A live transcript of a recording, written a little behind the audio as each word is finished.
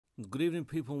Good evening,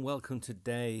 people, and welcome to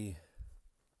day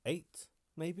 8,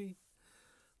 maybe,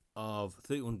 of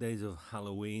 31 Days of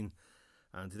Halloween.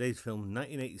 And today's film,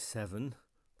 1987,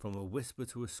 From a Whisper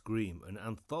to a Scream, an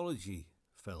anthology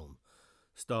film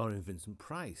starring Vincent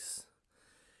Price.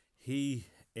 He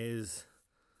is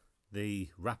the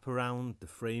wraparound, the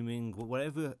framing,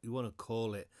 whatever you want to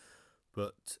call it,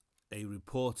 but a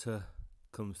reporter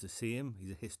comes to see him.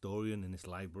 He's a historian in this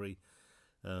library.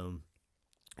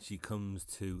 She comes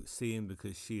to see him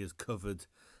because she has covered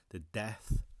the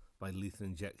death by lethal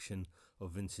injection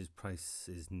of Vincent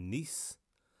Price's niece.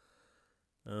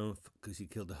 Because he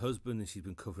killed her husband and she's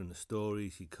been covering the story.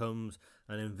 She comes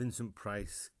and then Vincent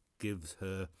Price gives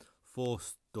her 4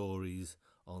 stories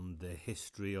on the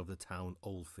history of the town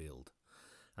Oldfield.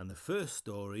 And the first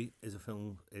story is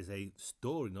a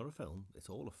story, not a film. It's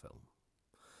all a film.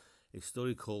 A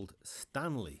story called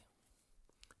Stanley,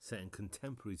 set in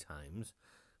contemporary times.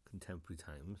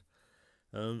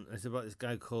 It's about this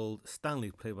guy called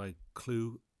Stanley, played by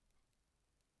Clu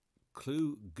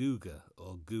Gugger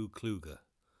or Goo Kluger.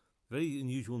 Very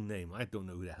unusual name. I don't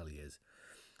know who the hell he is,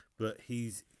 but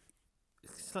he's a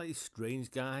slightly strange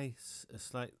guy, a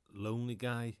slight lonely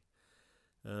guy.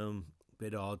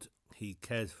 Bit odd. He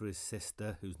cares for his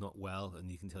sister who's not well,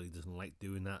 and you can tell he doesn't like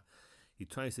doing that. He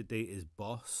tries to date his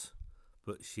boss,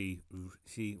 but she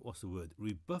what's the word?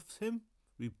 Rebukes him.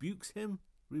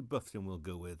 We'll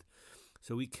go with.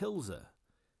 So he kills her.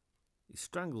 He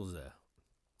strangles her.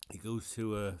 He goes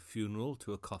to a funeral,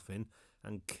 to a coffin,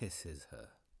 and kisses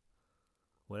her.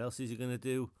 What else is he going to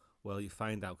do? Well, you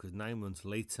find out, because 9 months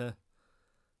later,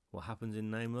 what happens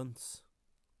in 9 months?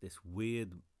 This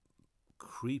weird,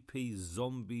 creepy,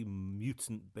 zombie,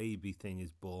 mutant baby thing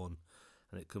is born,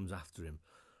 and it comes after him.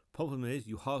 Problem is,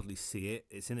 you hardly see it.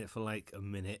 It's in it for like a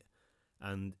minute,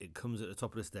 and it comes at the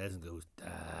top of the stairs and goes, "Daddy,"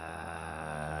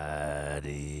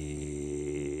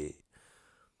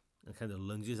 and kind of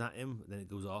lunges at him. Then it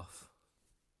goes off.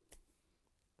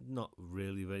 Not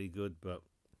really very good, but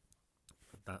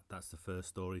that's the first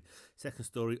story. Second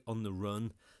story, On the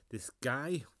Run. This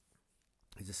guy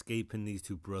is escaping these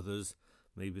 2 brothers.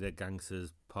 Maybe they're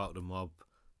gangsters, part of the mob,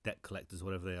 debt collectors,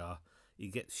 whatever they are. He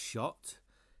gets shot.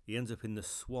 He ends up in the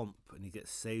swamp, and he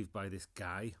gets saved by this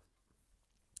guy.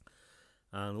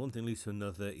 And one thing leads to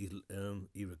another. He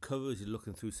recovers. He's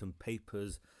looking through some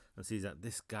papers and sees that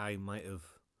this guy might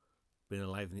have been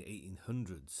alive in the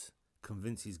 1800s.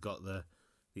 Convinced he's got the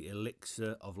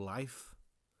elixir of life,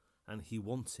 and he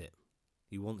wants it.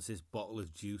 He wants this bottle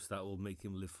of juice that will make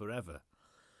him live forever.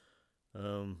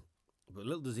 But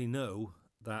little does he know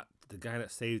that the guy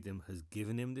that saved him has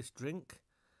given him this drink,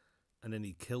 and then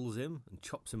he kills him and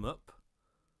chops him up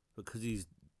because he's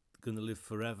going to live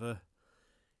forever.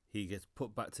 He gets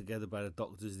put back together by the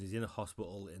doctors, and he's in a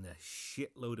hospital in a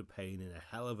shitload of pain, in a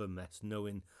hell of a mess,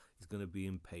 knowing he's going to be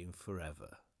in pain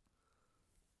forever.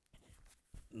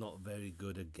 Not very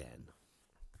good again.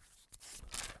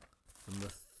 Number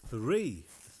 3,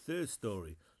 the third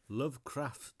story,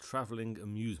 Lovecraft's Travelling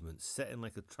Amusements, set in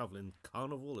like a travelling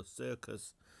carnival, a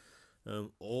circus.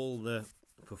 All the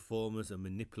performers are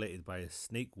manipulated by a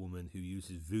snake woman who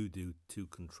uses voodoo to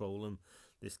control them.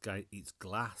 This guy eats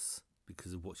glass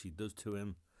because of what she does to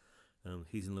him.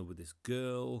 He's in love with this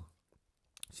girl.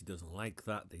 She doesn't like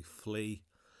that. They flee.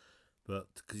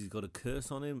 But because he's got a curse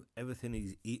on him, everything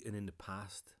he's eaten in the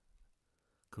past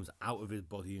comes out of his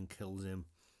body and kills him.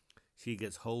 She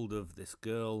gets hold of this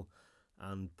girl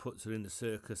and puts her in the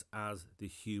circus as the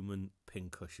human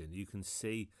pincushion. You can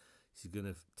see she's going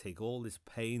to take all this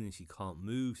pain, and she can't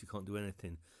move. She can't do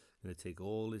anything. Going to take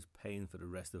all this pain for the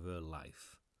rest of her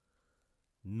life.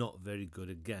 Not very good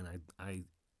again.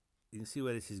 You can see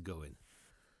where this is going.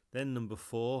 Then number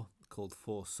 4, called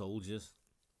 4 Soldiers.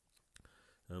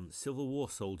 Civil War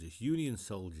soldiers, Union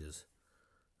soldiers.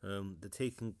 They're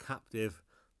taken captive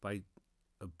by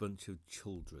a bunch of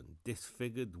children,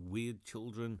 disfigured, weird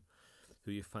children,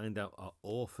 who you find out are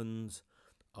orphans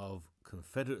of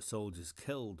Confederate soldiers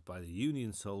killed by the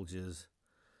Union soldiers.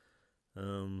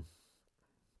 And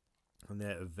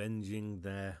they're avenging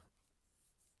their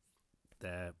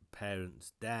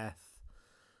parents' death,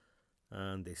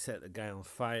 and they set the guy on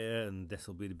fire, and this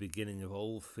will be the beginning of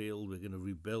Oldfield. We're going to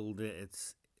rebuild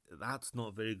it. That's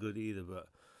not very good either, but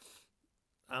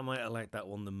I might have liked that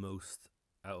one the most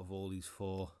out of all these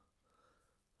 4.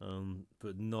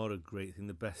 But not a great thing.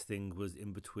 The best thing was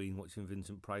in between watching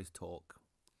Vincent Price talk.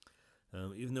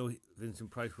 Even though Vincent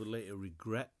Price would later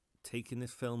regret taking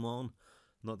this film on,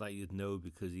 not that you'd know,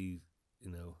 because he's,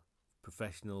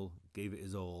 professional, gave it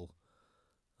his all.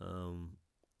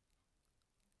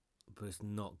 But it's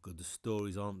not good. The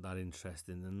stories aren't that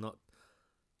interesting. They're not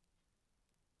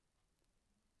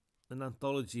an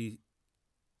anthology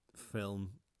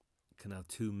film can have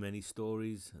too many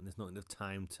stories, and there's not enough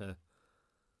time to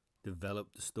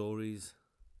develop the stories.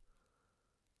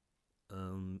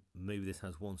 Maybe this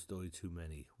has one story too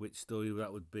many. Which story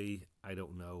that would be, I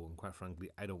don't know, and quite frankly,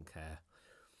 I don't care.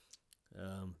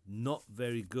 Not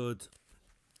very good.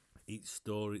 Each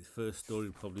story, the first story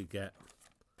will probably get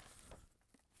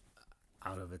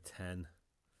out of a 10,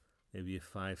 maybe a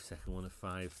 5, second one a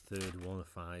 5, third one a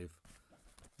 5.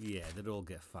 Yeah, they'd all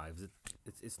get 5s.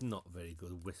 It's not very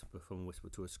good. Whisper from a Whisper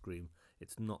to a Scream.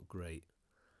 It's not great.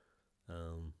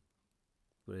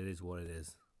 But it is what it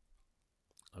is.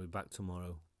 I'll be back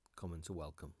tomorrow. Comment to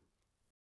welcome.